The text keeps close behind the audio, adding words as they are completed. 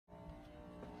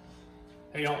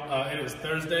Hey y'all, it is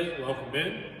Thursday, welcome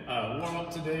in. Warm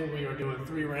up today, we are doing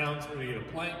 3 rounds. We're gonna get a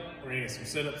plank, we're gonna get some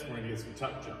sit-ups, we're gonna get some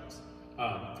tuck jumps.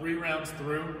 3 rounds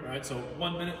through, right? So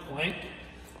 1 minute plank.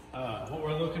 What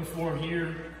we're looking for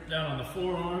here, down on the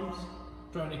forearms,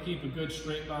 trying to keep a good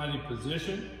straight body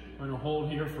position. We're gonna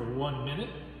hold here for 1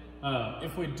 minute.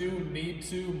 If we do need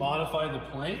to modify the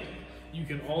plank, you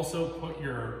can also put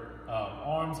your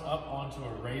arms up onto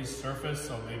a raised surface,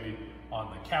 so maybe on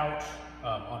the couch,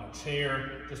 on a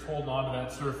chair, just holding on to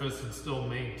that surface and still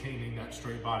maintaining that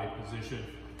straight body position,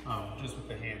 just with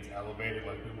the hands elevated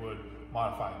like we would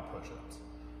modifying push-ups.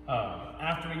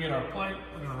 After we get our plank,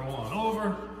 we're gonna roll on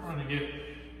over. We're gonna get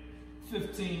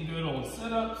 15 good old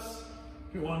sit-ups.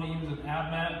 If you want to use an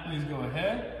ab mat, please go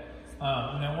ahead.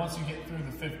 And then once you get through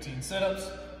the 15 sit-ups,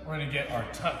 we're gonna get our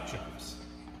tuck jumps.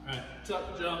 All right,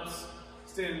 tuck jumps,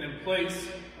 standing in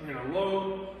place. We're gonna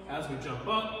load as we jump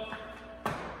up,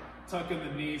 tucking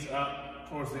the knees up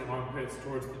towards the armpits,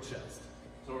 towards the chest.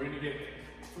 So we're gonna get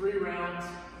 3 rounds,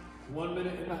 1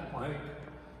 minute in that plank,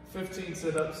 15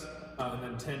 sit-ups, and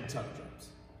then 10 tuck jumps.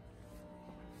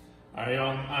 All right,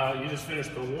 y'all, you just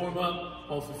finished the warm-up.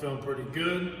 Hopefully feeling pretty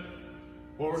good.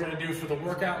 What we're gonna do for the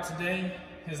workout today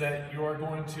is that you are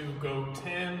going to go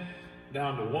 10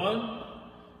 down to 1.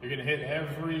 You're gonna hit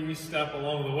every step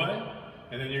along the way,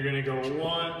 and then you're gonna go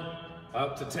 1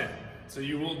 up to 10. So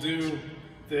you will do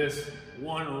this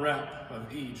 1 rep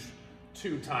of each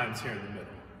 2 times here in the middle.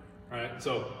 All right,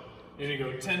 so you're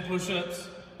gonna go 10 push-ups,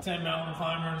 10 mountain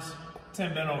climbers,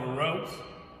 10 bent over ropes,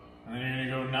 and then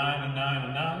you're gonna go 9 and 9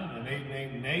 and 9, and 8 and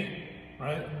 8 and 8,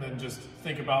 right? And then just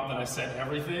think about that I said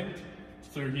everything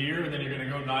through here, and then you're gonna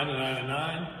go 9 and 9 and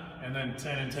 9, and then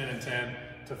 10 and 10 and 10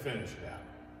 to finish it out,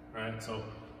 right? So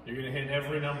you're gonna hit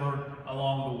every number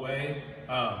along the way.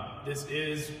 This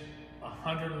is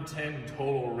 110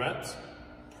 total reps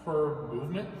per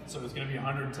movement. So it's gonna be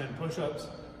 110 push-ups,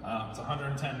 it's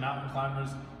 110 mountain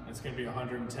climbers, and it's gonna be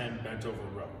 110 bent over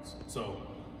rows. So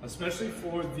especially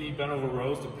for the bent over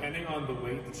rows, depending on the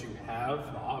weight that you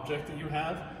have, the object that you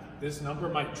have, this number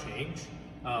might change.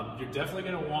 You're definitely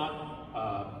gonna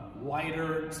want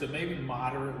lighter to maybe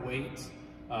moderate weight,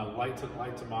 light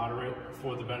to moderate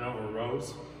for the bent over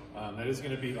rows. That is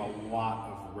gonna be a lot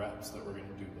of reps that we're gonna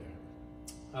do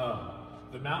there.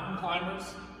 The mountain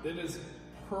climbers, it is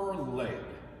per leg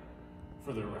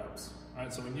for the reps. All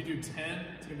right, so when you do 10,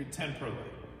 it's gonna be 10 per leg.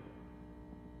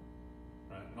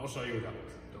 All right, and I'll show you what that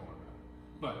looks like, don't worry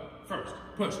about it. But first,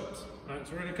 push-ups. All right,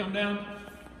 so we're gonna come down,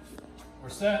 we're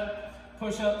set,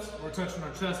 push-ups, we're touching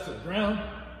our chest to the ground,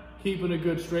 keeping a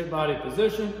good straight body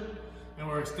position, and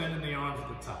we're extending the arms at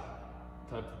the top.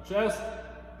 Touch the chest,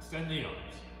 extend the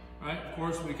arms. All right, of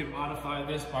course, we can modify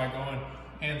this by going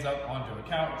hands up onto a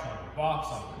couch, onto a box,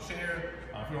 onto a chair.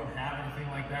 If you don't have anything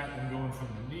like that, then going from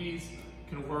the knees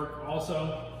can work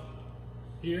also.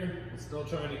 Here, we're still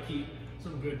trying to keep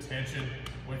some good tension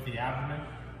with the abdomen.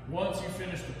 Once you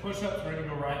finish the push-ups, we're gonna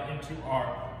go right into our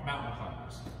mountain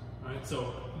climbers. All right,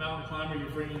 so mountain climber, you're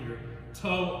bringing your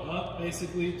toe up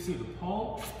basically to the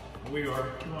palm. We are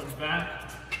going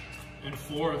back and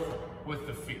forth with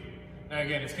the feet. Now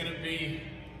again, it's gonna be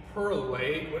per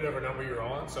leg, whatever number you're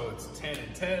on. So it's 10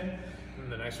 and 10,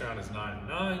 and the next round is 9 and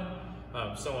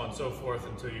 9, so on and so forth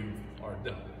until you are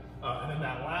done. And then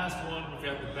that last one, we've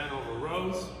got the bent over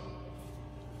rows.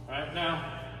 All right,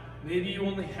 now, maybe you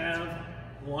only have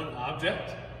 1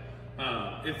 object.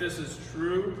 If this is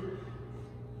true,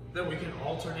 then we can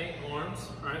alternate arms.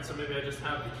 All right, so maybe I just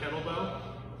have the kettlebell.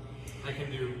 I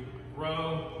can do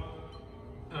row,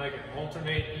 and I can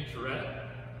alternate each rep.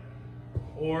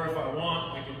 Or if I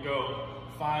want, I can go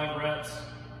 5 reps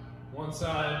one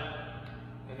side,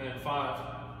 and then 5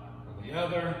 on the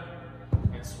other,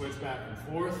 and switch back and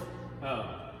forth.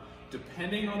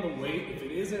 Depending on the weight, if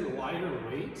it is a lighter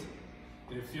weight,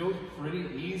 and it feels pretty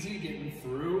easy getting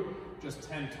through just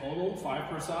 10 total, 5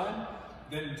 per side,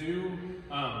 then do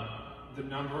the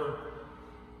number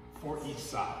for each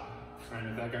side. And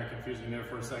if that got confusing there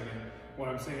for a second, what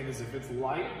I'm saying is if it's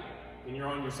light and you're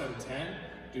on your set of 10,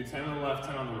 do 10 on the left,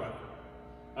 10 on the right.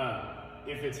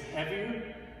 If it's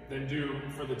heavier, then do,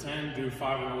 for the 10, do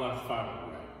 5 on the left, 5 on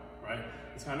the right, right?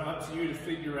 It's kind of up to you to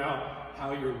figure out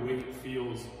how your weight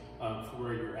feels for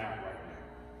where you're at right now.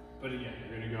 But again,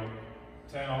 you're gonna go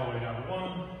 10 all the way down to 1,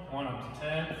 1 up to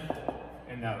 10,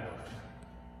 and that works.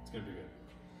 It's gonna be good.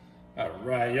 All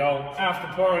right, y'all, after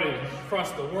party,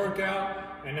 crushed the workout,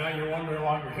 and now you're wondering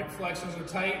why your hip flexors are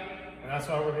tight. And that's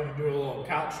why we're gonna do a little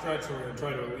couch stretch. We're gonna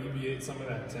try to alleviate some of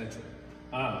that tension.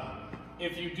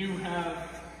 If you do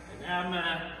have an ab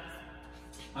mat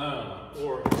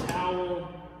or a towel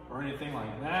or anything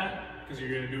like that, because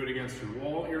you're gonna do it against your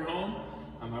wall at your home,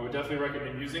 I would definitely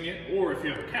recommend using it, or if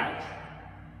you have a couch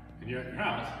and you're at your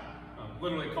house,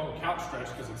 literally called a couch stretch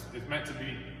because it's meant to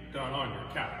be done on your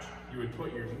couch. You would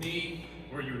put your knee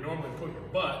where you would normally put your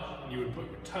butt, and you would put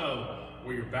your toe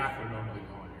where your back would normally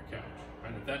go on your couch.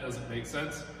 Right? If that doesn't make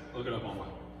sense, look it up online.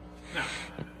 Now,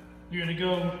 you're gonna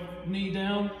go knee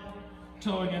down,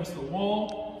 toe against the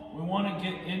wall. We wanna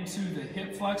get into the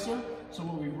hip flexor. So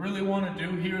what we really wanna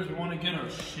do here is we wanna get our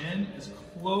shin as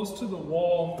close to the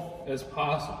wall as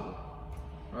possible.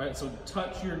 All right, so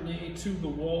touch your knee to the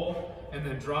wall and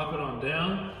then drop it on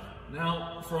down.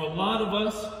 Now, for a lot of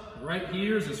us, right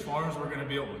here is as far as we're gonna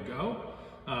be able to go.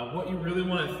 What you really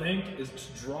wanna think is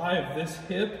to drive this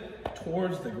hip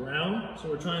towards the ground. So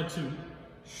we're trying to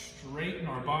straighten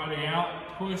our body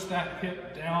out, push that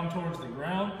hip down towards the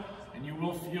ground, and you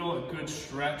will feel a good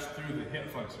stretch through the hip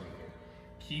flexor here.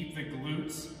 Keep the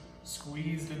glutes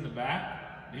squeezed in the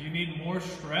back. If you need more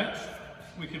stretch,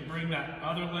 we can bring that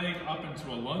other leg up into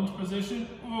a lunge position.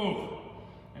 Oh,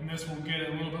 and this will get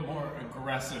a little bit more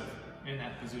aggressive in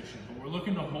that position. But we're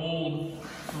looking to hold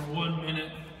for 1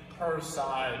 minute per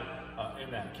side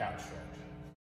in that couch stretch.